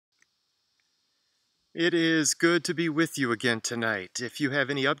It is good to be with you again tonight. If you have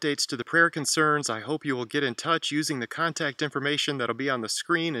any updates to the prayer concerns, I hope you will get in touch using the contact information that'll be on the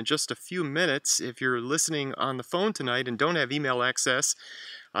screen in just a few minutes. If you're listening on the phone tonight and don't have email access,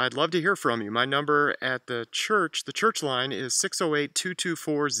 I'd love to hear from you. My number at the church line is 608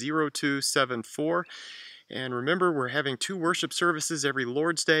 224 0274. And remember, we're having two worship services every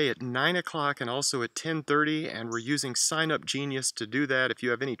Lord's Day at 9 o'clock and also at 10:30, and we're using Sign Up Genius to do that. If you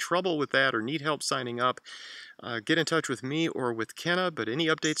have any trouble with that or need help signing up, get in touch with me or with Kenna. But any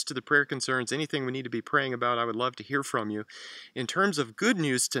updates to the prayer concerns, anything we need to be praying about, I would love to hear from you. In terms of good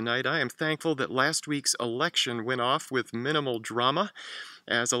news tonight, I am thankful that last week's election went off with minimal drama.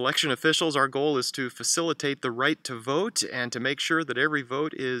 As election officials, our goal is to facilitate the right to vote and to make sure that every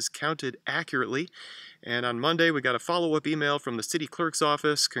vote is counted accurately. And on Monday, we got a follow-up email from the city clerk's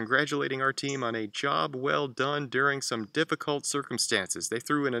office congratulating our team on a job well done during some difficult circumstances. They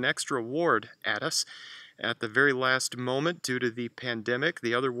threw in an extra award at us at the very last moment due to the pandemic.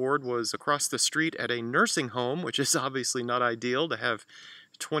 The other award was across the street at a nursing home, which is obviously not ideal to have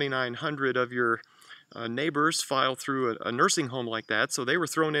 2,900 of your neighbors file through a nursing home like that. So they were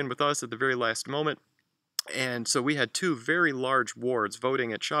thrown in with us at the very last moment. And so we had two very large wards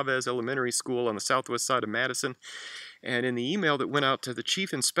voting at Chavez Elementary School on the southwest side of Madison. And in the email that went out to the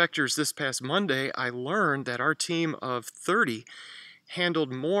chief inspectors this past Monday, I learned that our team of 30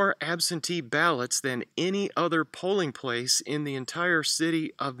 handled more absentee ballots than any other polling place in the entire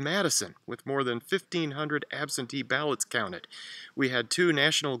city of Madison, with more than 1,500 absentee ballots counted. We had two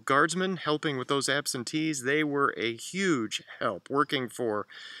National Guardsmen helping with those absentees. They were a huge help, working for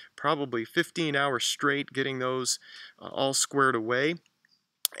probably 15 hours straight, getting those all squared away.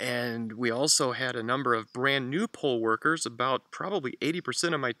 And we also had a number of brand new poll workers. About probably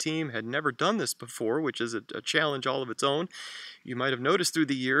 80% of my team had never done this before, which is a challenge all of its own. You might have noticed through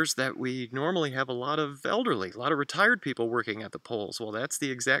the years that we normally have a lot of elderly, a lot of retired people working at the polls. Well, that's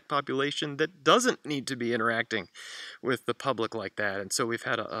the exact population that doesn't need to be interacting with the public like that. And so we've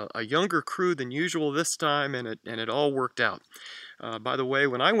had a younger crew than usual this time, and it all worked out. By the way,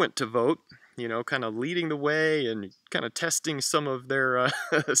 when I went to vote, kind of leading the way and kind of testing some of their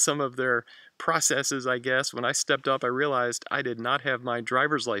some of their processes, I guess. When I stepped up, I realized I did not have my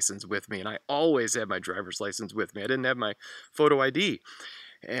driver's license with me, and I always have my driver's license with me. I didn't have my photo ID.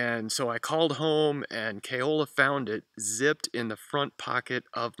 And so I called home, and Keola found it zipped in the front pocket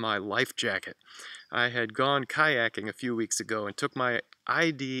of my life jacket. I had gone kayaking a few weeks ago and took my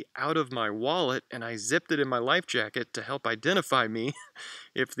ID out of my wallet, and I zipped it in my life jacket to help identify me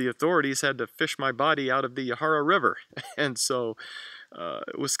if the authorities had to fish my body out of the Yahara River. And so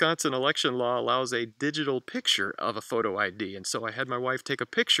Wisconsin election law allows a digital picture of a photo ID. And so I had my wife take a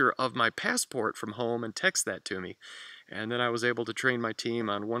picture of my passport from home and text that to me. And then I was able to train my team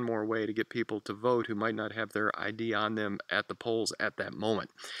on one more way to get people to vote who might not have their ID on them at the polls at that moment.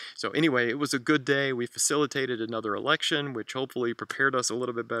 So anyway, it was a good day. We facilitated another election, which hopefully prepared us a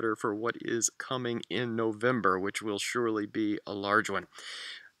little bit better for what is coming in November, which will surely be a large one.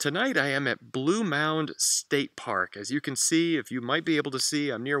 Tonight I am at Blue Mound State Park. As you can see, if you might be able to see,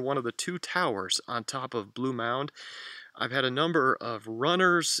 I'm near one of the two towers on top of Blue Mound. I've had a number of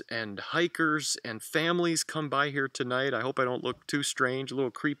runners and hikers and families come by here tonight. I hope I don't look too strange, a little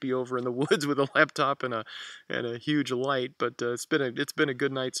creepy over in the woods with a laptop and a huge light. But it's been a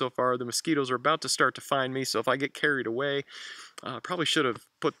good night so far. The mosquitoes are about to start to find me, so if I get carried away, probably should have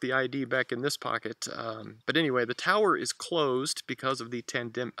put the ID back in this pocket. But anyway, the tower is closed because of the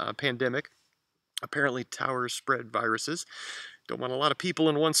pandemic. Apparently, towers spread viruses. Don't want a lot of people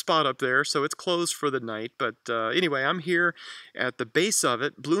in one spot up there, so it's closed for the night. But anyway, I'm here at the base of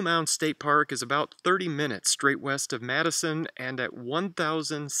it. Blue Mound State Park is about 30 minutes straight west of Madison, and at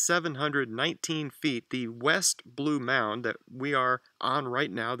 1,719 feet, the West Blue Mound that we are on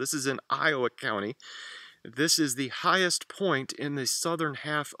right now, this is in Iowa County. This is the highest point in the southern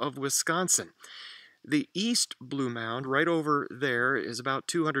half of Wisconsin. The East Blue Mound, right over there, is about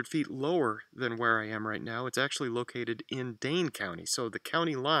 200 feet lower than where I am right now. It's actually located in Dane County. So the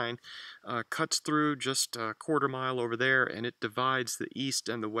county line cuts through just a quarter mile over there, and it divides the East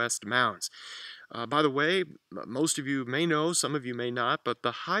and the West Mounds. By the way, most of you may know, some of you may not, but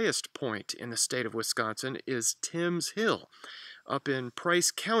the highest point in the state of Wisconsin is Timms Hill up in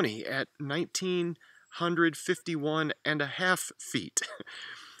Price County at 1,951 and a half feet.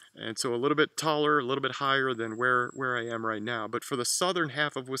 And so a little bit taller, a little bit higher than where I am right now. But for the southern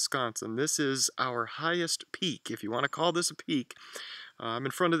half of Wisconsin, this is our highest peak, if you want to call this a peak. I'm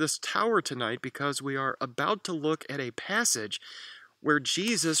in front of this tower tonight because we are about to look at a passage where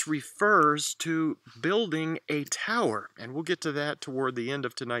Jesus refers to building a tower. And we'll get to that toward the end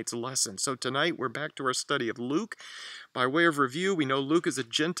of tonight's lesson. So tonight we're back to our study of Luke. By way of review, we know Luke is a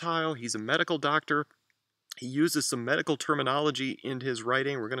Gentile. He's a medical doctor. He uses some medical terminology in his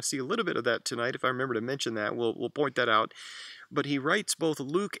writing. We're going to see a little bit of that tonight. If I remember to mention that, we'll point that out. But he writes both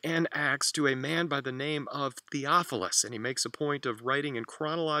Luke and Acts to a man by the name of Theophilus, and he makes a point of writing in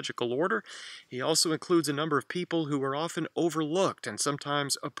chronological order. He also includes a number of people who were often overlooked and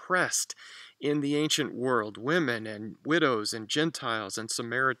sometimes oppressed in the ancient world, women and widows and Gentiles and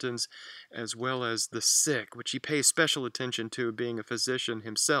Samaritans, as well as the sick, which he pays special attention to, being a physician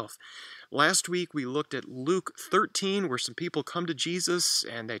himself. Last week we looked at Luke 13, where some people come to Jesus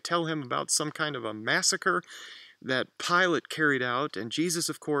and they tell him about some kind of a massacre that Pilate carried out, and Jesus,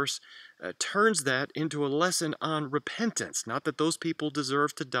 of course, turns that into a lesson on repentance. Not that those people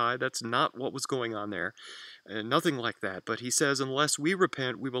deserve to die, that's not what was going on there, nothing like that, but he says, unless we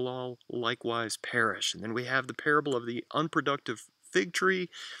repent, we will all likewise perish. And then we have the parable of the unproductive fig tree,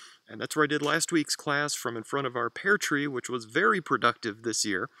 and that's where I did last week's class from in front of our pear tree, which was very productive this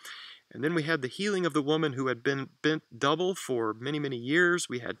year. And then we had the healing of the woman who had been bent double for many, many years.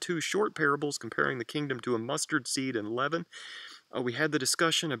 We had two short parables comparing the kingdom to a mustard seed and leaven. We had the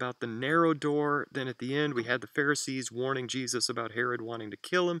discussion about the narrow door. Then at the end, we had the Pharisees warning Jesus about Herod wanting to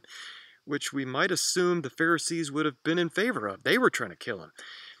kill him, which we might assume the Pharisees would have been in favor of. They were trying to kill him.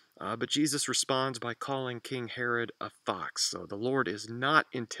 But Jesus responds by calling King Herod a fox. So the Lord is not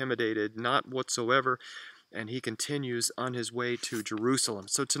intimidated, not whatsoever, and he continues on his way to Jerusalem.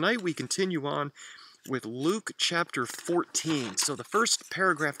 So tonight we continue on with Luke chapter 14. So the first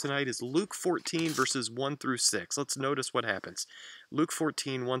paragraph tonight is Luke 14 verses 1 through 6. Let's notice what happens. Luke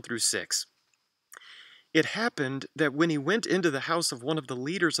 14, 1 through 6. It happened that when he went into the house of one of the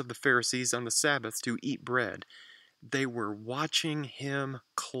leaders of the Pharisees on the Sabbath to eat bread, they were watching him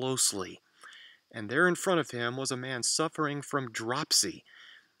closely. And there in front of him was a man suffering from dropsy.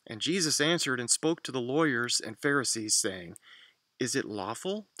 And Jesus answered and spoke to the lawyers and Pharisees, saying, Is it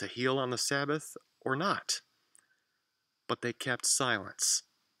lawful to heal on the Sabbath or not? But they kept silence.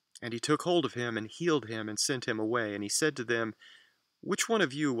 And he took hold of him and healed him and sent him away. And he said to them, Which one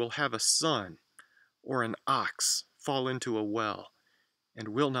of you will have a son or an ox fall into a well, and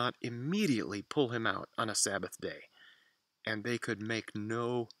will not immediately pull him out on a Sabbath day? And they could make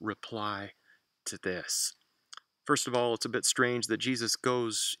no reply to this. First of all, it's a bit strange that Jesus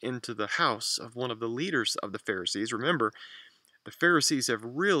goes into the house of one of the leaders of the Pharisees. Remember, the Pharisees have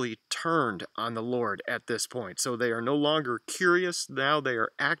really turned on the Lord at this point. So they are no longer curious. Now they are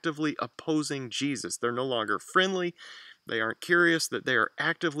actively opposing Jesus. They're no longer friendly. They aren't curious, that they are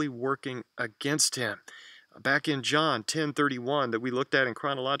actively working against him. Back in John 10:31 that we looked at in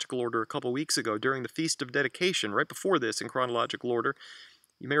chronological order a couple weeks ago during the Feast of Dedication, right before this in chronological order,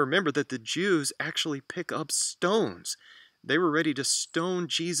 you may remember that the Jews actually pick up stones. They were ready to stone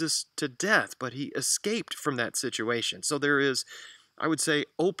Jesus to death, but he escaped from that situation. So there is, I would say,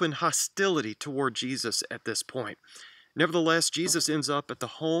 open hostility toward Jesus at this point. Nevertheless, Jesus ends up at the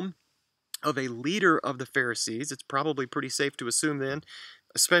home of a leader of the Pharisees. It's probably pretty safe to assume then,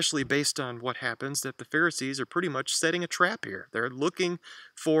 especially based on what happens, that the Pharisees are pretty much setting a trap here. They're looking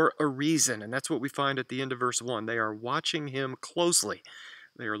for a reason, and that's what we find at the end of verse 1. They are watching him closely.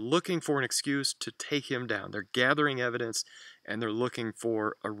 They are looking for an excuse to take him down. They're gathering evidence, and they're looking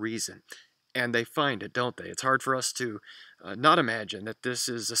for a reason. And they find it, don't they? It's hard for us to not imagine that this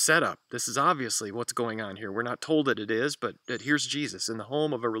is a setup. This is obviously what's going on here. We're not told that it is, but that here's Jesus in the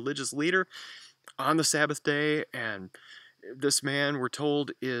home of a religious leader on the Sabbath day, and this man, we're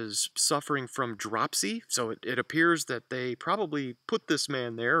told, is suffering from dropsy. So it appears that they probably put this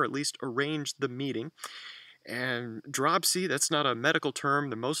man there, or at least arranged the meeting. And dropsy, that's not a medical term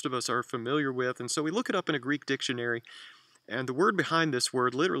that most of us are familiar with, and so we look it up in a Greek dictionary, and the word behind this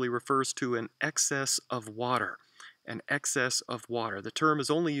word literally refers to an excess of water. An excess of water. The term is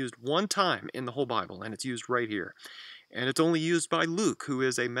only used one time in the whole Bible, and it's used right here. And it's only used by Luke, who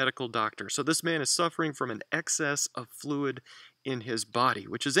is a medical doctor. So this man is suffering from an excess of fluid in his body,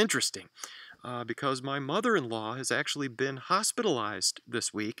 which is interesting, because my mother-in-law has actually been hospitalized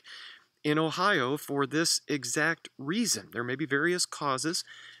this week in Ohio for this exact reason. There may be various causes,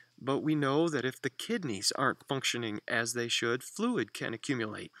 but we know that if the kidneys aren't functioning as they should, fluid can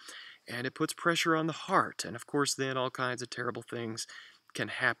accumulate, and it puts pressure on the heart, and of course then all kinds of terrible things can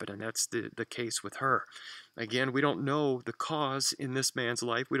happen, and that's the case with her. Again, we don't know the cause in this man's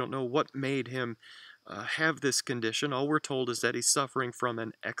life. We don't know what made him have this condition. All we're told is that he's suffering from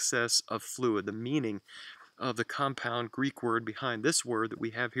an excess of fluid. The meaning of the compound Greek word behind this word that we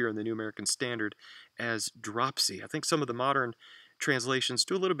have here in the New American Standard as dropsy. I think some of the modern translations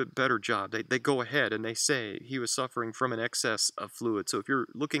do a little bit better job. They go ahead and they say he was suffering from an excess of fluid. So if you're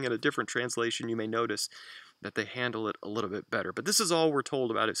looking at a different translation, you may notice that they handle it a little bit better. But this is all we're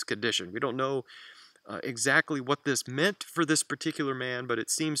told about his condition. We don't know exactly what this meant for this particular man, but it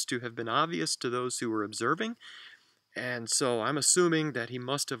seems to have been obvious to those who were observing. And so I'm assuming that he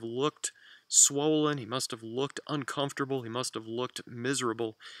must have looked swollen, he must have looked uncomfortable, he must have looked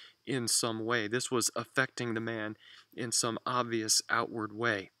miserable in some way. This was affecting the man in some obvious outward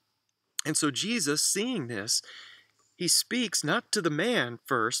way. And so Jesus, seeing this, he speaks not to the man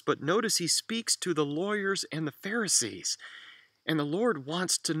first, but notice he speaks to the lawyers and the Pharisees. And the Lord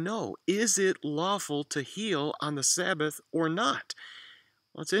wants to know, is it lawful to heal on the Sabbath or not?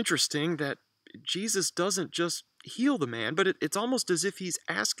 Well, it's interesting that Jesus doesn't just heal the man, but it's almost as if he's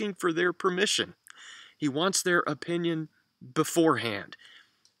asking for their permission. He wants their opinion beforehand.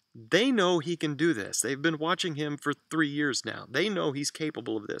 They know he can do this. They've been watching him for 3 years now. They know he's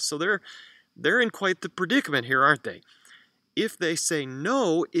capable of this. So they're in quite the predicament here, aren't they? If they say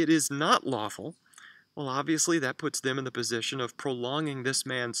no, it is not lawful, well, obviously that puts them in the position of prolonging this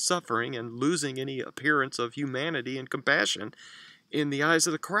man's suffering and losing any appearance of humanity and compassion in the eyes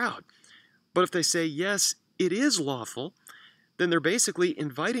of the crowd. But if they say, yes, it is lawful, then they're basically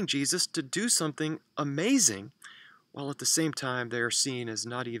inviting Jesus to do something amazing, while at the same time they are seen as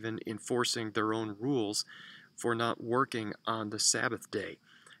not even enforcing their own rules for not working on the Sabbath day.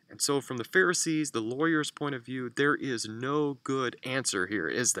 And so from the Pharisees, the lawyers' point of view, there is no good answer here,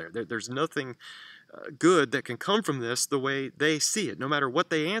 is there? There's nothing good that can come from this the way they see it. No matter what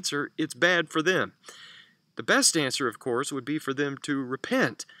they answer, it's bad for them. The best answer, of course, would be for them to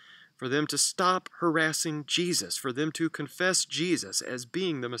repent, for them to stop harassing Jesus, for them to confess Jesus as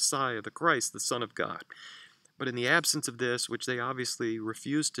being the Messiah, the Christ, the Son of God. But in the absence of this, which they obviously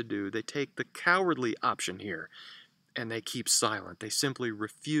refuse to do, they take the cowardly option here, and they keep silent. They simply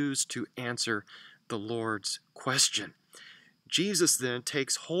refuse to answer the Lord's question. Jesus then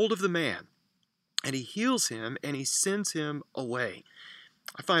takes hold of the man, and he heals him, and he sends him away.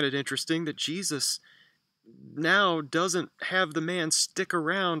 I find it interesting that Jesus now doesn't have the man stick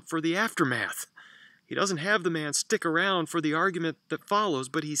around for the aftermath. He doesn't have the man stick around for the argument that follows,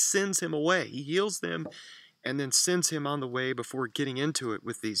 but he sends him away. He heals them and then sends him on the way before getting into it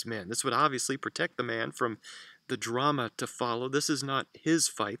with these men. This would obviously protect the man from the drama to follow. This is not his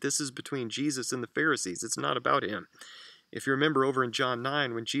fight. This is between Jesus and the Pharisees. It's not about him. If you remember over in John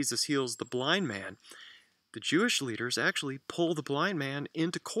 9, when Jesus heals the blind man, the Jewish leaders actually pull the blind man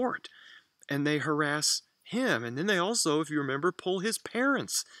into court, and they harass him. And then they also, if you remember, pull his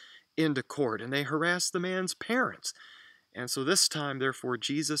parents into court, and they harass the man's parents. And so this time, therefore,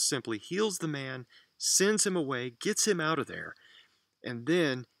 Jesus simply heals the man, sends him away, gets him out of there, and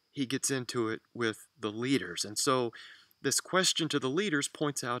then he gets into it with the leaders. And so this question to the leaders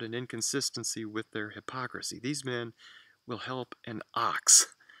points out an inconsistency with their hypocrisy. These men will help an ox.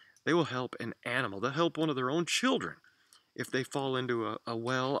 They will help an animal. They'll help one of their own children if they fall into a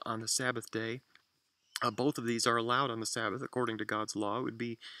well on the Sabbath day. Both of these are allowed on the Sabbath according to God's law. It would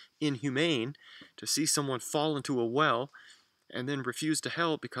be inhumane to see someone fall into a well and then refuse to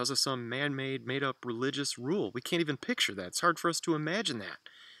help because of some man-made, made-up religious rule. We can't even picture that. It's hard for us to imagine that.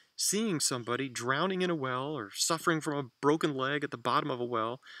 Seeing somebody drowning in a well or suffering from a broken leg at the bottom of a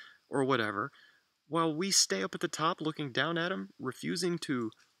well or whatever, while we stay up at the top looking down at them, refusing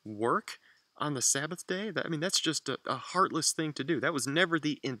to work on the Sabbath day. That's just a heartless thing to do. That was never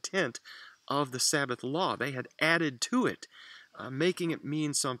the intent of the Sabbath law. They had added to it, making it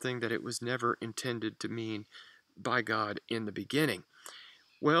mean something that it was never intended to mean by God in the beginning.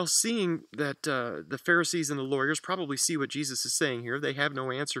 Well, seeing that the Pharisees and the lawyers probably see what Jesus is saying here, they have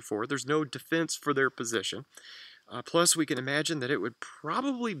no answer for it. There's no defense for their position. Plus, we can imagine that it would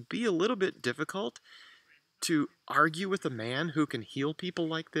probably be a little bit difficult to argue with a man who can heal people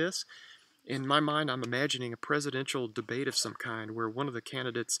like this. In my mind, I'm imagining a presidential debate of some kind where one of the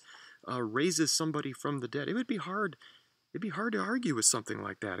candidates raises somebody from the dead. It would be hard. It'd be hard to argue with something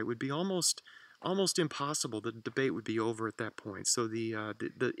like that. It would be almost impossible. The debate would be over at that point. So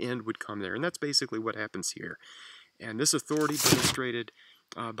the end would come there, and that's basically what happens here. And this authority demonstrated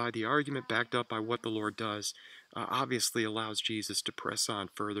by the argument, backed up by what the Lord does, obviously allows Jesus to press on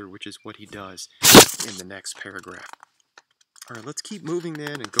further, which is what he does in the next paragraph. All right, let's keep moving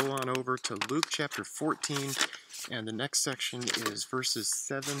then and go on over to Luke chapter 14, and the next section is verses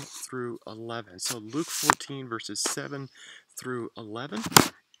 7 through 11. So Luke 14, verses 7 through 11.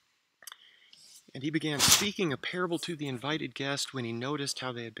 And he began speaking a parable to the invited guest when he noticed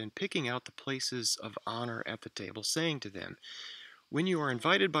how they had been picking out the places of honor at the table, saying to them, When you are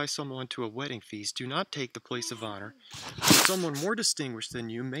invited by someone to a wedding feast, do not take the place of honor, for someone more distinguished than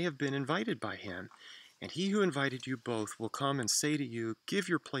you may have been invited by him. And he who invited you both will come and say to you, 'Give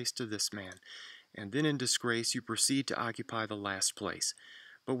your place to this man.' And then in disgrace you proceed to occupy the last place.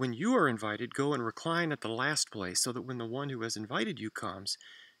 But when you are invited, go and recline at the last place, so that when the one who has invited you comes,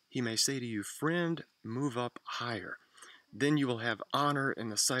 he may say to you, 'Friend, move up higher.' Then you will have honor in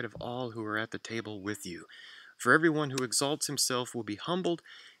the sight of all who are at the table with you. For everyone who exalts himself will be humbled,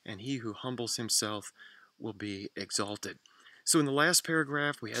 and he who humbles himself will be exalted." So in the last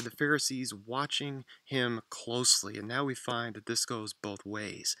paragraph, we had the Pharisees watching him closely, and now we find that this goes both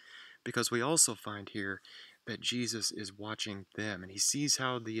ways, because we also find here that Jesus is watching them, and he sees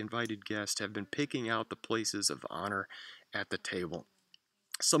how the invited guests have been picking out the places of honor at the table.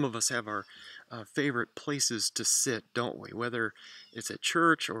 Some of us have our favorite places to sit, don't we? Whether it's at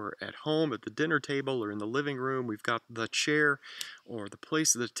church or at home at the dinner table or in the living room, we've got the chair or the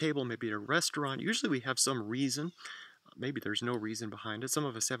place at the table, maybe at a restaurant. Usually we have some reason. Maybe there's no reason behind it. Some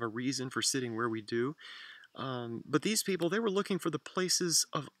of us have a reason for sitting where we do. But these people, they were looking for the places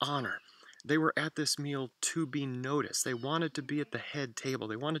of honor. They were at this meal to be noticed. They wanted to be at the head table.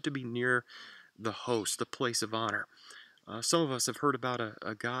 They wanted to be near the host, the place of honor. Some of us have heard about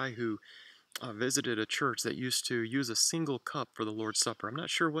a guy who visited a church that used to use a single cup for the Lord's Supper. I'm not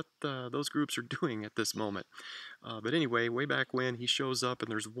sure what those groups are doing at this moment. But anyway, way back when, he shows up and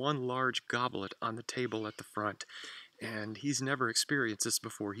there's one large goblet on the table at the front. And he's never experienced this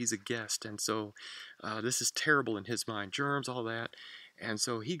before. He's a guest. And so this is terrible in his mind. Germs, all that. And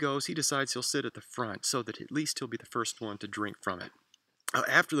so he decides he'll sit at the front so that at least he'll be the first one to drink from it.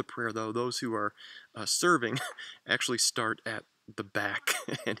 After the prayer, though, those who are serving actually start at the back,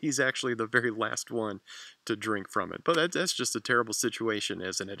 and he's actually the very last one to drink from it. But that's just a terrible situation,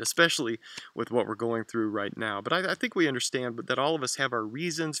 isn't it? Especially with what we're going through right now. But I think we understand that all of us have our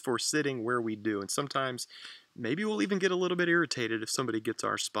reasons for sitting where we do, and sometimes maybe we'll even get a little bit irritated if somebody gets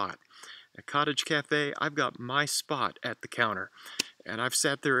our spot. At Cottage Cafe, I've got my spot at the counter. And I've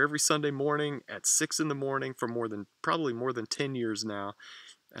sat there every Sunday morning at 6 in the morning for probably more than 10 years now.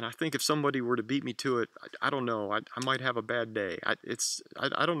 And I think if somebody were to beat me to it, I don't know. I might have a bad day.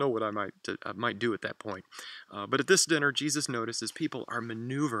 I don't know what I might do at that point. But at this dinner, Jesus notices people are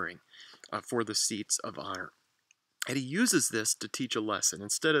maneuvering for the seats of honor. And he uses this to teach a lesson.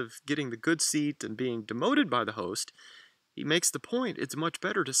 Instead of getting the good seat and being demoted by the host, he makes the point it's much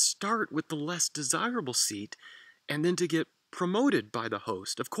better to start with the less desirable seat and then to get promoted by the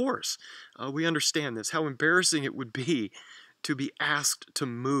host. Of course, we understand this, how embarrassing it would be to be asked to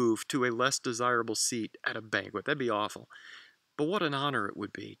move to a less desirable seat at a banquet. That'd be awful. But what an honor it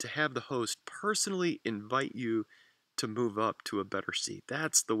would be to have the host personally invite you to move up to a better seat.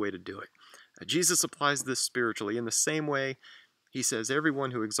 That's the way to do it. Jesus applies this spiritually in the same way. He says,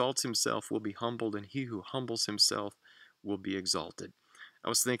 everyone who exalts himself will be humbled, and he who humbles himself will be exalted. I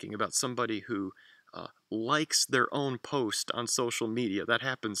was thinking about somebody who likes their own post on social media. That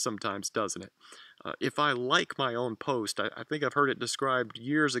happens sometimes, doesn't it? If I like my own post, I think I've heard it described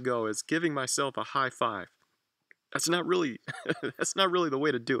years ago as giving myself a high five. That's not really that's not really the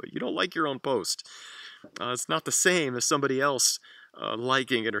way to do it. You don't like your own post. It's not the same as somebody else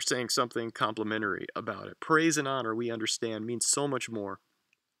liking it or saying something complimentary about it. Praise and honor, we understand, means so much more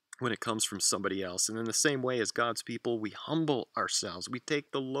when it comes from somebody else. And in the same way as God's people, we humble ourselves. We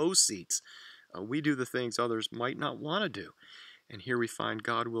take the low seats. We do the things others might not want to do. And here we find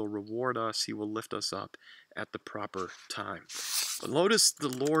God will reward us. He will lift us up at the proper time. But notice the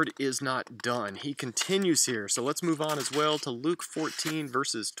Lord is not done. He continues here. So let's move on as well to Luke 14,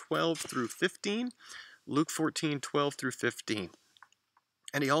 verses 12 through 15. Luke 14, 12 through 15.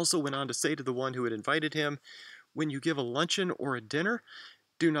 And he also went on to say to the one who had invited him, "When you give a luncheon or a dinner,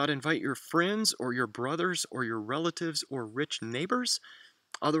 do not invite your friends or your brothers or your relatives or rich neighbors.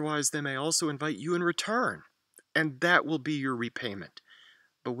 Otherwise, they may also invite you in return, and that will be your repayment.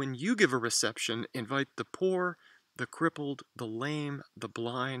 But when you give a reception, invite the poor, the crippled, the lame, the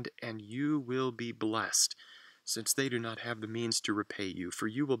blind, and you will be blessed, since they do not have the means to repay you, for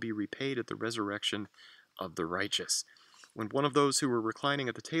you will be repaid at the resurrection of the righteous." When one of those who were reclining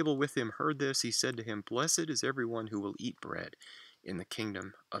at the table with him heard this, he said to him, "Blessed is everyone who will eat bread in the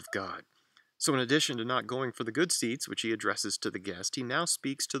kingdom of God." So in addition to not going for the good seats, which he addresses to the guest, he now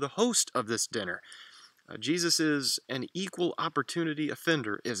speaks to the host of this dinner. Jesus is an equal opportunity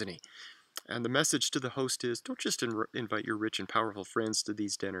offender, isn't he? And the message to the host is, don't just invite your rich and powerful friends to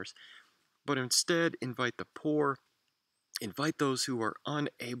these dinners, but instead invite the poor, invite those who are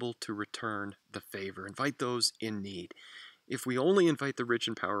unable to return the favor, invite those in need. If we only invite the rich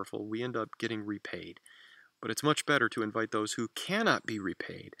and powerful, we end up getting repaid. But it's much better to invite those who cannot be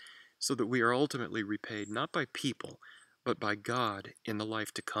repaid, so that we are ultimately repaid not by people, but by God in the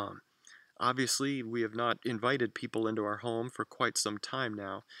life to come. Obviously, we have not invited people into our home for quite some time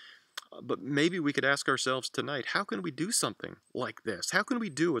now, but maybe we could ask ourselves tonight, how can we do something like this? How can we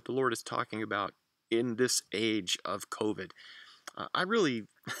do what the Lord is talking about in this age of COVID? I really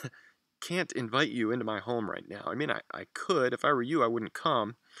can't invite you into my home right now. I mean, I could. If I were you, I wouldn't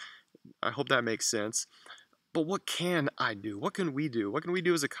come. I hope that makes sense. But what can I do? What can we do? What can we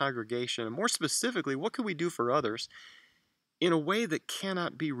do as a congregation? And more specifically, what can we do for others in a way that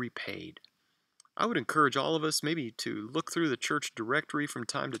cannot be repaid? I would encourage all of us maybe to look through the church directory from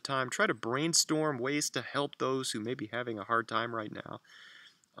time to time, try to brainstorm ways to help those who may be having a hard time right now.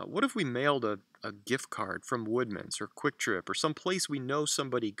 What if we mailed a gift card from Woodman's or Quick Trip or some place we know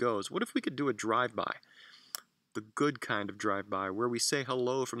somebody goes? What if we could do a drive-by? The good kind of drive-by where we say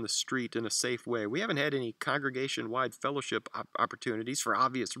hello from the street in a safe way. We haven't had any congregation-wide fellowship opportunities for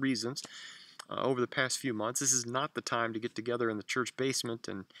obvious reasons over the past few months. This is not the time to get together in the church basement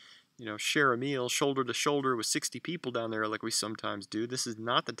and share a meal shoulder to shoulder with 60 people down there like we sometimes do. This is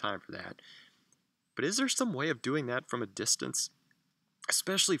not the time for that. But is there some way of doing that from a distance?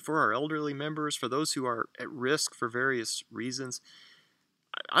 Especially for our elderly members, for those who are at risk for various reasons.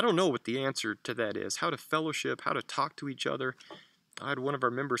 I don't know what the answer to that is, how to fellowship, how to talk to each other. I had one of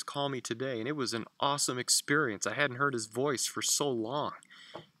our members call me today, and it was an awesome experience. I hadn't heard his voice for so long.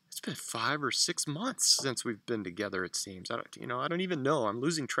 It's been 5 or 6 months since we've been together, it seems. I don't even know. I'm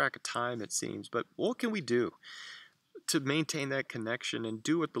losing track of time, it seems. But what can we do to maintain that connection and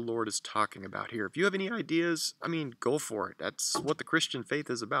do what the Lord is talking about here? If you have any ideas, go for it. That's what the Christian faith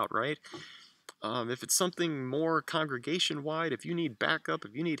is about, right? If it's something more congregation-wide, if you need backup,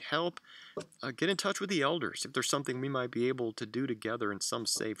 if you need help, get in touch with the elders. If there's something we might be able to do together in some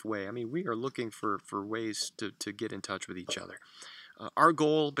safe way. We are looking for ways to get in touch with each other. Our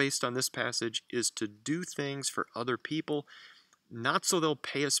goal, based on this passage, is to do things for other people, not so they'll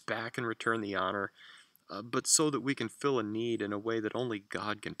pay us back and return the honor, but so that we can fill a need in a way that only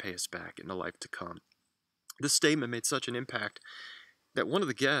God can pay us back in the life to come. This statement made such an impact that one of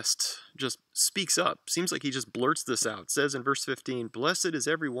the guests just speaks up. Seems like he just blurts this out. It says in verse 15, "Blessed is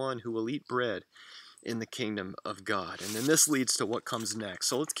everyone who will eat bread in the kingdom of God." And then this leads to what comes next.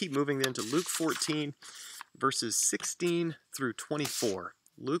 So let's keep moving then to Luke 14, verses 16 through 24.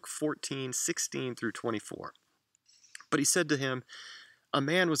 Luke 14, 16 through 24. "But he said to him, a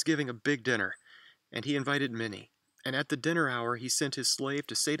man was giving a big dinner, and he invited many. And at the dinner hour he sent his slave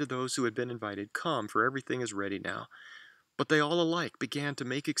to say to those who had been invited, 'Come, for everything is ready now.' But they all alike began to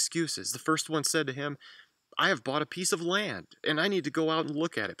make excuses. The first one said to him, 'I have bought a piece of land, and I need to go out and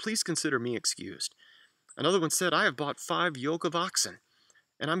look at it. Please consider me excused.' Another one said, 'I have bought 5 yoke of oxen,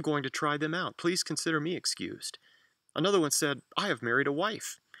 and I'm going to try them out. Please consider me excused.' Another one said, 'I have married a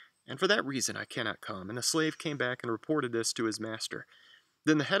wife, and for that reason I cannot come.' And the slave came back and reported this to his master.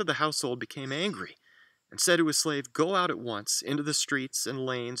 Then the head of the household became angry and said to his slave, 'Go out at once into the streets and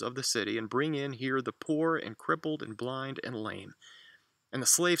lanes of the city and bring in here the poor and crippled and blind and lame.' And the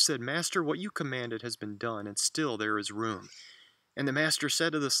slave said, 'Master, what you commanded has been done, and still there is room.' And the master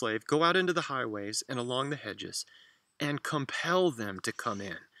said to the slave, 'Go out into the highways and along the hedges, and compel them to come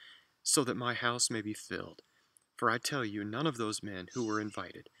in, so that my house may be filled. For I tell you, none of those men who were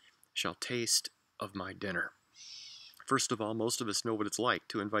invited shall taste of my dinner.'" First of all, most of us know what it's like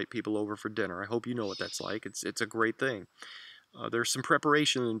to invite people over for dinner. I hope you know what that's like. It's a great thing. There's some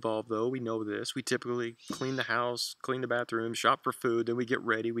preparation involved, though. We know this. We typically clean the house, clean the bathroom, shop for food, then we get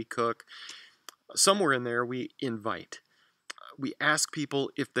ready, we cook. Somewhere in there, we invite. We ask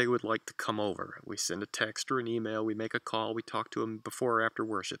people if they would like to come over. We send a text or an email, we make a call, we talk to them before or after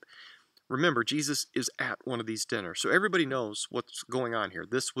worship. Remember, Jesus is at one of these dinners, so everybody knows what's going on here.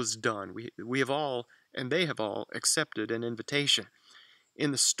 This was done. We have all, and they have all, accepted an invitation.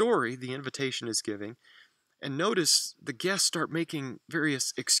 In the story, the invitation is given, and notice the guests start making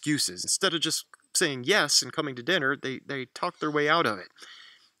various excuses. Instead of just saying yes and coming to dinner, they talk their way out of it.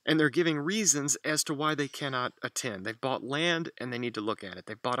 And they're giving reasons as to why they cannot attend. They've bought land and they need to look at it.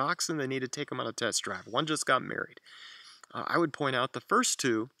 They've bought oxen, they need to take them on a test drive. One just got married. I would point out the first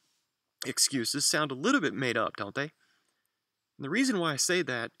two excuses sound a little bit made up, don't they? And the reason why I say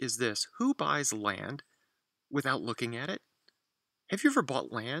that is this: who buys land without looking at it? Have you ever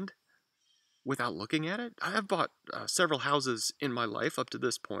bought land without looking at it? I've bought several houses in my life up to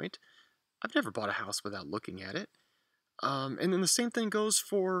this point. I've never bought a house without looking at it. And then the same thing goes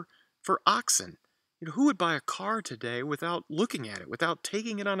for oxen. Who would buy a car today without looking at it, without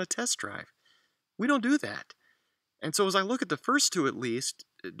taking it on a test drive? We don't do that. And so as I look at the first two, at least,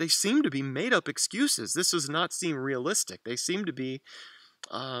 they seem to be made up excuses. This does not seem realistic. They seem to be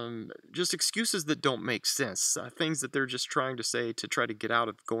just excuses that don't make sense, things that they're just trying to say to try to get out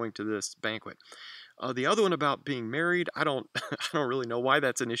of going to this banquet. The other one about being married, I don't, I don't really know why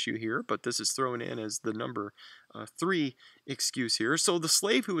that's an issue here, but this is thrown in as the number 3 excuse here. So the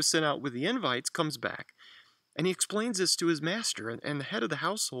slave who was sent out with the invites comes back, and he explains this to his master, and the head of the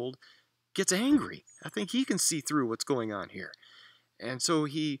household gets angry. I think he can see through what's going on here. And so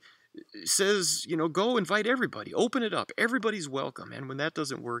he says, go invite everybody, open it up, everybody's welcome. And when that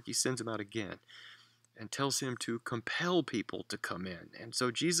doesn't work, he sends him out again and tells him to compel people to come in. And so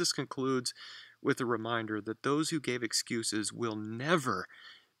Jesus concludes with a reminder that those who gave excuses will never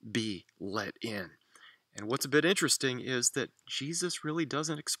be let in. And what's a bit interesting is that Jesus really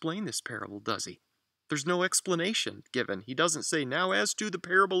doesn't explain this parable, does he? There's no explanation given. He doesn't say, now as to the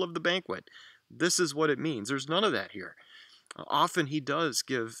parable of the banquet, this is what it means. There's none of that here. Often he does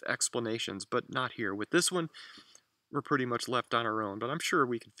give explanations, but not here. With this one, we're pretty much left on our own, but I'm sure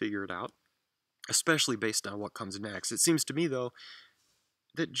we can figure it out, especially based on what comes next. It seems to me, though,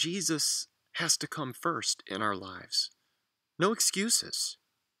 that Jesus has to come first in our lives. No excuses.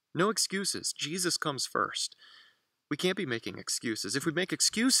 No excuses. Jesus comes first. We can't be making excuses. If we make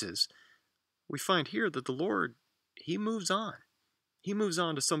excuses, we find here that the Lord, he moves on. He moves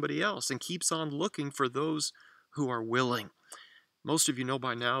on to somebody else and keeps on looking for those who are willing. Most of you know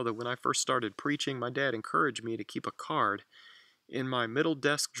by now that when I first started preaching, my dad encouraged me to keep a card in my middle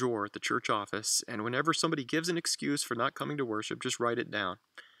desk drawer at the church office, and whenever somebody gives an excuse for not coming to worship, just write it down.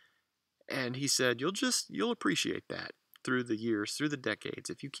 And he said, you'll appreciate that through the years, through the decades.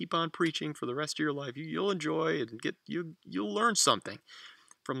 If you keep on preaching for the rest of your life, you'll enjoy it and you'll learn something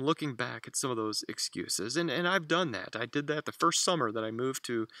from looking back at some of those excuses. And I've done that. I did that the first summer that I moved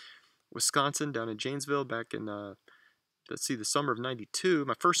to Wisconsin, down in Janesville, back in the summer of 92.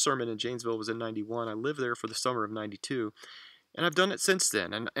 My first sermon in Janesville was in 91. I lived there for the summer of 92. And I've done it since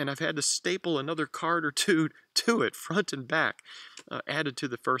then. And I've had to staple another card or two to it, front and back, added to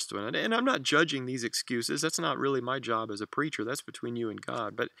the first one. And I'm not judging these excuses. That's not really my job as a preacher. That's between you and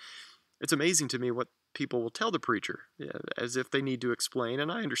God. But it's amazing to me what people will tell the preacher, as if they need to explain.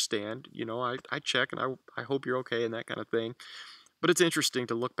 And I understand. I check and I hope you're okay and that kind of thing. But it's interesting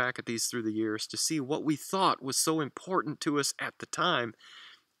to look back at these through the years to see what we thought was so important to us at the time,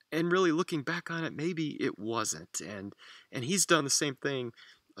 and really looking back on it, maybe it wasn't. And he's done the same thing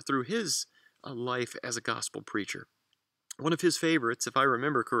through his life as a gospel preacher. One of his favorites, if I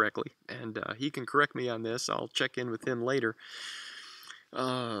remember correctly, and he can correct me on this, I'll check in with him later,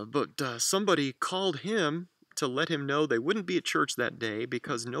 but somebody called him to let him know they wouldn't be at church that day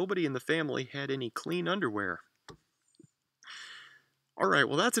because nobody in the family had any clean underwear. All right,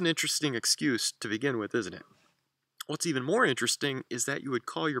 well, that's an interesting excuse to begin with, isn't it? What's even more interesting is that you would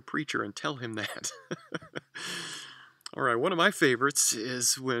call your preacher and tell him that. All right, one of my favorites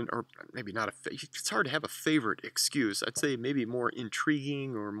is when, or maybe not it's hard to have a favorite excuse. I'd say maybe more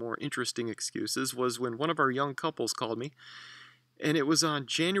intriguing or more interesting excuses was when one of our young couples called me, and it was on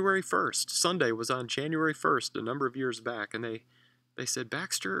January 1st. Sunday was on January 1st, a number of years back, and they said,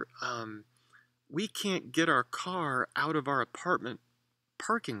 Baxter, we can't get our car out of our apartment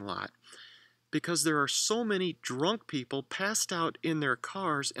parking lot because there are so many drunk people passed out in their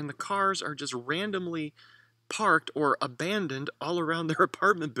cars, and the cars are just randomly parked or abandoned all around their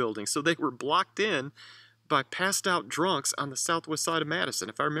apartment building. So they were blocked in by passed out drunks on the southwest side of Madison.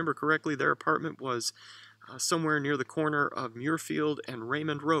 If I remember correctly, their apartment was somewhere near the corner of Muirfield and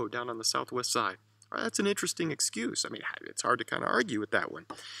Raymond Road down on the southwest side. Well, that's an interesting excuse. I mean, it's hard to kind of argue with that one.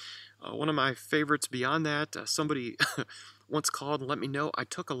 One of my favorites beyond that, somebody once called and let me know, I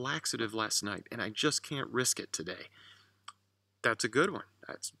took a laxative last night and I just can't risk it today. That's a good one.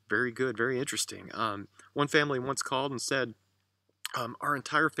 That's very good, very interesting. One family once called and said, our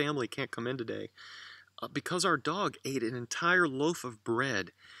entire family can't come in today because our dog ate an entire loaf of bread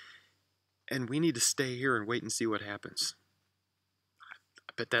and we need to stay here and wait and see what happens.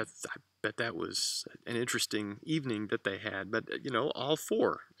 I bet that was an interesting evening that they had. But, all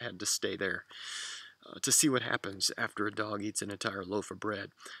four had to stay there to see what happens after a dog eats an entire loaf of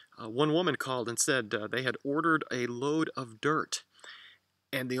bread. One woman called and said they had ordered a load of dirt,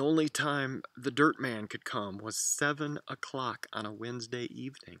 and the only time the dirt man could come was 7 o'clock on a Wednesday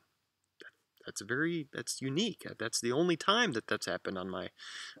evening. That's unique. That's the only time that's happened on my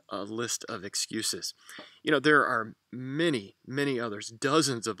list of excuses. There are many, many others,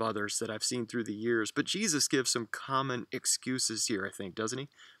 dozens of others that I've seen through the years, but Jesus gives some common excuses here, I think, doesn't he?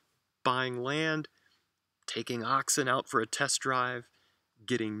 Buying land, taking oxen out for a test drive,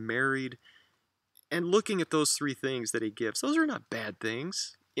 getting married, And looking at those three things that he gives, those are not bad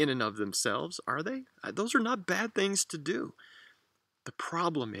things in and of themselves, are they? Those are not bad things to do. The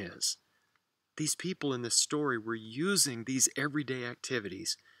problem is, these people in this story were using these everyday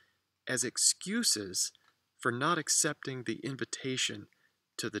activities as excuses for not accepting the invitation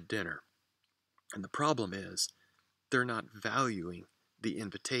to the dinner. And the problem is, they're not valuing the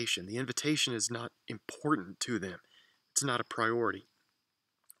invitation. The invitation is not important to them. It's not a priority.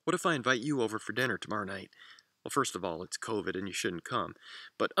 What if I invite you over for dinner tomorrow night? Well, first of all, it's COVID and you shouldn't come.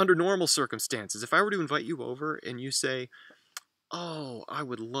 But under normal circumstances, if I were to invite you over and you say, "Oh, I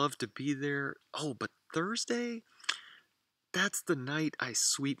would love to be there. Oh, but Thursday? That's the night I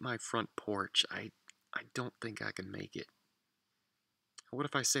sweep my front porch. I don't think I can make it." What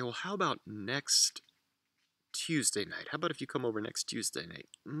if I say, "Well, how about next Tuesday night? How about if you come over next Tuesday night?"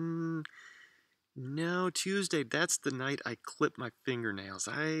 No, Tuesday, that's the night I clip my fingernails.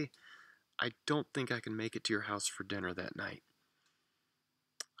 I don't think I can make it to your house for dinner that night.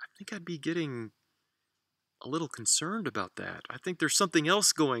 I think I'd be getting a little concerned about that. I think there's something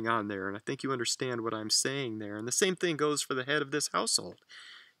else going on there, and I think you understand what I'm saying there. And the same thing goes for the head of this household.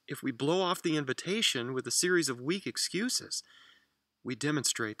 If we blow off the invitation with a series of weak excuses, we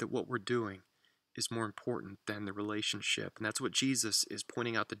demonstrate that what we're doing is more important than the relationship. And that's what Jesus is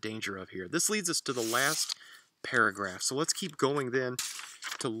pointing out the danger of here. This leads us to the last paragraph. So let's keep going then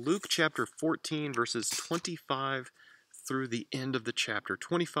to Luke chapter 14, verses 25 through the end of the chapter,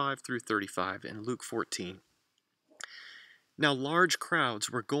 25 through 35 in Luke 14. Now large crowds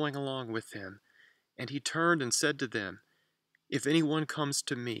were going along with him, and he turned and said to them, "If anyone comes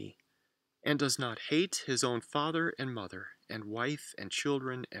to me and does not hate his own father and mother, and wife and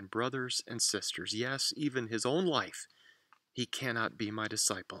children and brothers and sisters, yes, even his own life, he cannot be my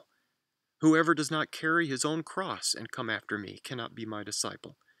disciple. Whoever does not carry his own cross and come after me cannot be my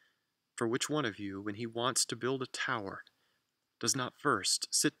disciple. For which one of you, when he wants to build a tower, does not first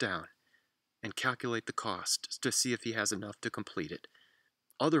sit down and calculate the cost to see if he has enough to complete it?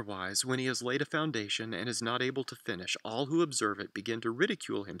 Otherwise, when he has laid a foundation and is not able to finish, all who observe it begin to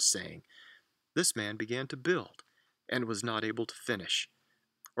ridicule him, saying, 'This man began to build and was not able to finish.'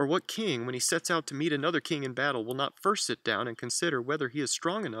 Or what king, when he sets out to meet another king in battle, will not first sit down and consider whether he is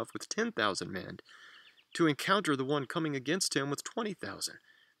strong enough with 10,000 men to encounter the one coming against him with 20,000?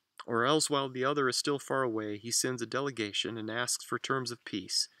 Or else, while the other is still far away, he sends a delegation and asks for terms of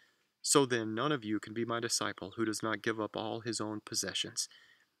peace. So then, none of you can be my disciple who does not give up all his own possessions.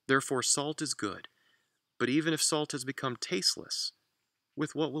 Therefore, salt is good, but even if salt has become tasteless,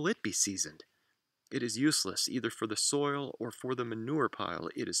 with what will it be seasoned? It is useless either for the soil or for the manure pile.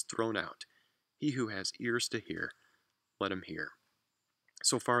 It is thrown out. He who has ears to hear, let him hear."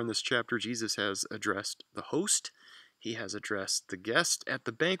 So far in this chapter, Jesus has addressed the host, he has addressed the guest at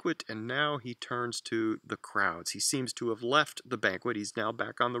the banquet, and now he turns to the crowds. He seems to have left the banquet. He's now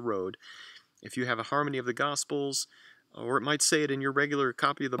back on the road. If you have a harmony of the Gospels, or it might say it in your regular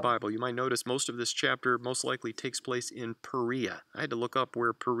copy of the Bible, you might notice most of this chapter most likely takes place in Perea. I had to look up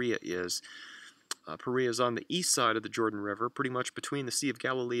where Perea is. Perea is on the east side of the Jordan River, pretty much between the Sea of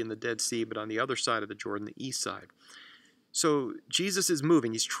Galilee and the Dead Sea, but on the other side of the Jordan, the east side. So Jesus is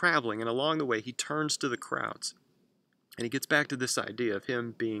moving, he's traveling, and along the way he turns to the crowds. And he gets back to this idea of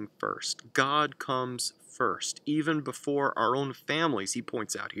him being first. God comes first, even before our own families, he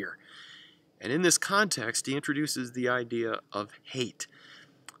points out here. And in this context, he introduces the idea of hate.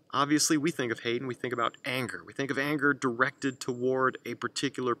 Obviously, we think of hate and we think about anger. We think of anger directed toward a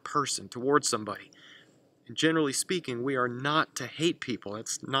particular person, toward somebody. And generally speaking, we are not to hate people.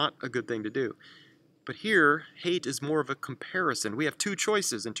 That's not a good thing to do. But here, hate is more of a comparison. We have two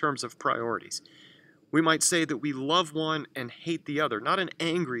choices in terms of priorities. We might say that we love one and hate the other. Not an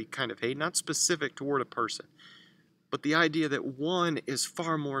angry kind of hate, not specific toward a person, but the idea that one is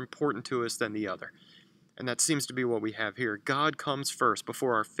far more important to us than the other. And that seems to be what we have here. God comes first,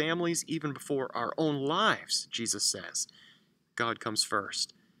 before our families, even before our own lives, Jesus says. God comes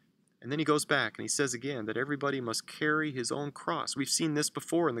first. And then he goes back and he says again that everybody must carry his own cross. We've seen this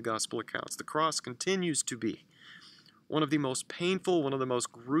before in the gospel accounts. The cross continues to be one of the most painful, one of the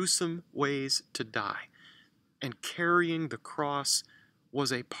most gruesome ways to die. And carrying the cross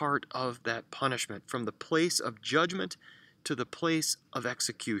was a part of that punishment, from the place of judgment to the place of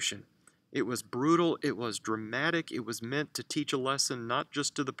execution. It was brutal, it was dramatic, it was meant to teach a lesson not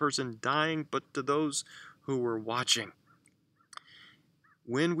just to the person dying, but to those who were watching.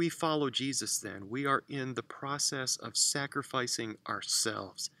 When we follow Jesus, then, we are in the process of sacrificing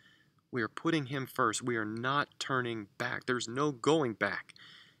ourselves. We are putting him first. We are not turning back. There's no going back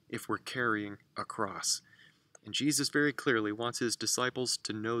if we're carrying a cross. And Jesus very clearly wants his disciples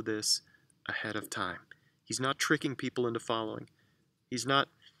to know this ahead of time. He's not tricking people into following. He's not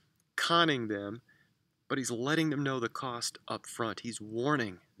conning them, but he's letting them know the cost up front. He's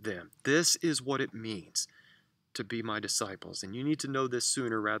warning them. This is what it means to be my disciples. And you need to know this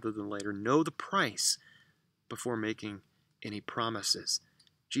sooner rather than later. Know the price before making any promises.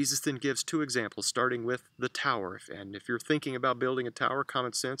 Jesus then gives two examples, starting with the tower. And if you're thinking about building a tower,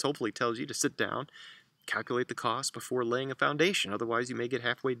 common sense hopefully tells you to sit down, calculate the cost before laying a foundation. Otherwise, you may get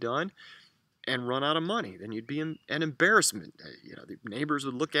halfway done and run out of money. Then you'd be an embarrassment. The neighbors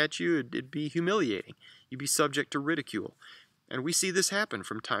would look at you. It'd be humiliating. You'd be subject to ridicule. And we see this happen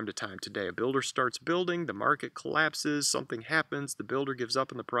from time to time today. A builder starts building, the market collapses, something happens, the builder gives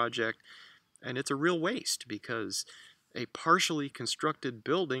up on the project, and it's a real waste because a partially constructed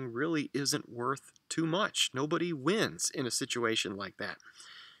building really isn't worth too much. Nobody wins in a situation like that.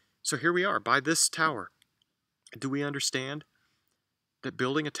 So here we are, by this tower. Do we understand that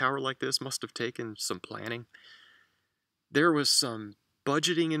building a tower like this must have taken some planning? There was some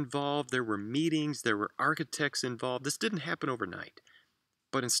budgeting involved, there were meetings, there were architects involved. This didn't happen overnight,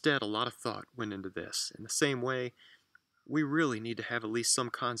 but instead a lot of thought went into this. In the same way, we really need to have at least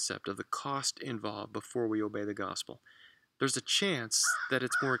some concept of the cost involved before we obey the gospel. There's a chance that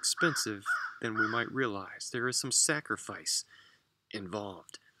it's more expensive than we might realize. There is some sacrifice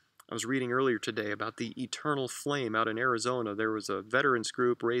involved. I was reading earlier today about the Eternal Flame out in Arizona. There was a veterans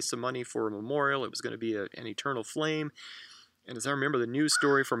group raised some money for a memorial. It was going to be an eternal flame. And as I remember the news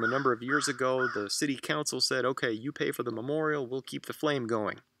story from a number of years ago, the city council said, okay, you pay for the memorial, we'll keep the flame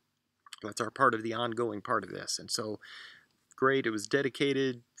going. That's our part of the ongoing part of this. And so, great, it was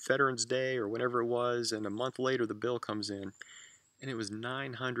dedicated Veterans Day or whenever it was, and a month later the bill comes in, and it was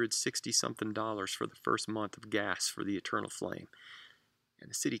 $960-something for the first month of gas for the Eternal Flame. And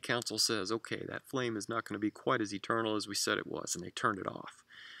the city council says, okay, that flame is not going to be quite as eternal as we said it was, and they turned it off.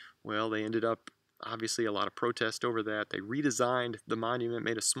 Well, they ended up, obviously, a lot of protest over that. They redesigned the monument,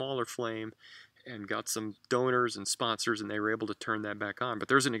 made a smaller flame, and got some donors and sponsors, and they were able to turn that back on. But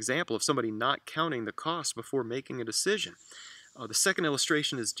there's an example of somebody not counting the cost before making a decision. The second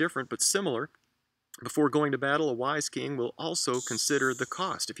illustration is different but similar. Before going to battle, a wise king will also consider the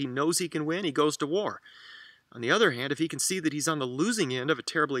cost. If he knows he can win, he goes to war. On the other hand, if he can see that he's on the losing end of a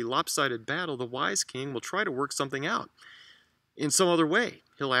terribly lopsided battle, the wise king will try to work something out in some other way.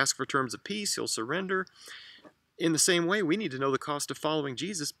 He'll ask for terms of peace, he'll surrender. In the same way, we need to know the cost of following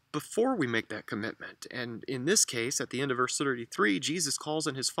Jesus before we make that commitment. And in this case, at the end of verse 33, Jesus calls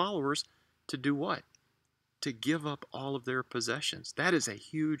on his followers to do what? To give up all of their possessions. That is a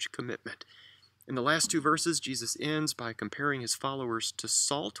huge commitment. In the last two verses, Jesus ends by comparing his followers to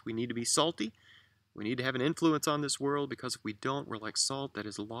salt. We need to be salty. We need to have an influence on this world, because if we don't, we're like salt that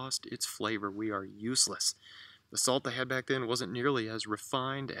has lost its flavor. We are useless. The salt they had back then wasn't nearly as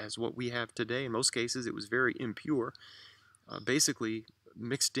refined as what we have today. In most cases, it was very impure, basically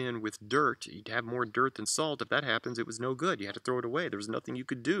mixed in with dirt. You'd have more dirt than salt. If that happens, it was no good. You had to throw it away. There was nothing you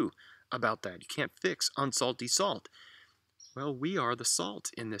could do about that. You can't fix unsalty salt. Well, we are the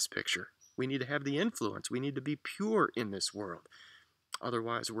salt in this picture. We need to have the influence. We need to be pure in this world.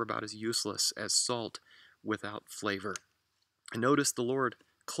 Otherwise, we're about as useless as salt without flavor. And notice the Lord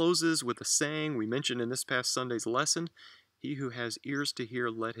closes with a saying we mentioned in this past Sunday's lesson. He who has ears to hear,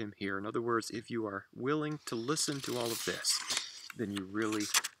 let him hear. In other words, if you are willing to listen to all of this, then you really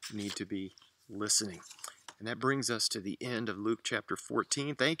need to be listening. And that brings us to the end of Luke chapter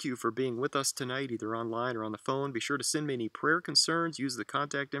 14. Thank you for being with us tonight, either online or on the phone. Be sure to send me any prayer concerns. Use the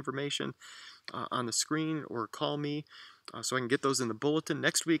contact information on the screen, or call me so I can get those in the bulletin.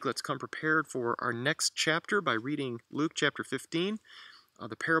 Next week, let's come prepared for our next chapter by reading Luke chapter 15,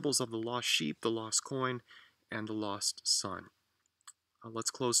 the parables of the lost sheep, the lost coin, and the lost son. Let's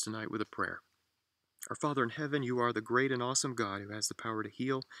close tonight with a prayer. Our Father in heaven, you are the great and awesome God who has the power to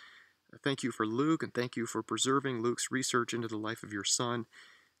heal. Thank you for Luke, and thank you for preserving Luke's research into the life of your son.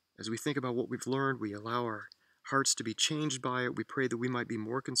 As we think about what we've learned, we allow our hearts to be changed by it. We pray that we might be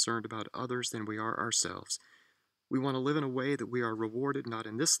more concerned about others than we are ourselves. We want to live in a way that we are rewarded not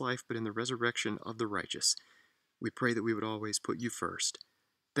in this life, but in the resurrection of the righteous. We pray that we would always put you first.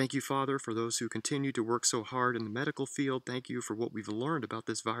 Thank you, Father, for those who continue to work so hard in the medical field. Thank you for what we've learned about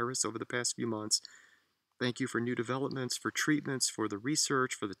this virus over the past few months. Thank you for new developments, for treatments, for the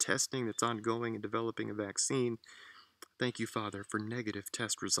research, for the testing that's ongoing in developing a vaccine. Thank you, Father, for negative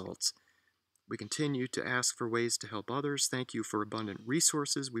test results. We continue to ask for ways to help others. Thank you for abundant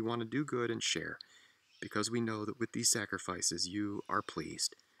resources. We want to do good and share, because we know that with these sacrifices, you are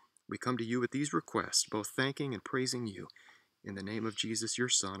pleased. We come to you with these requests, both thanking and praising you. In the name of Jesus, your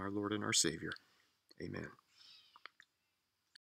Son, our Lord and our Savior. Amen.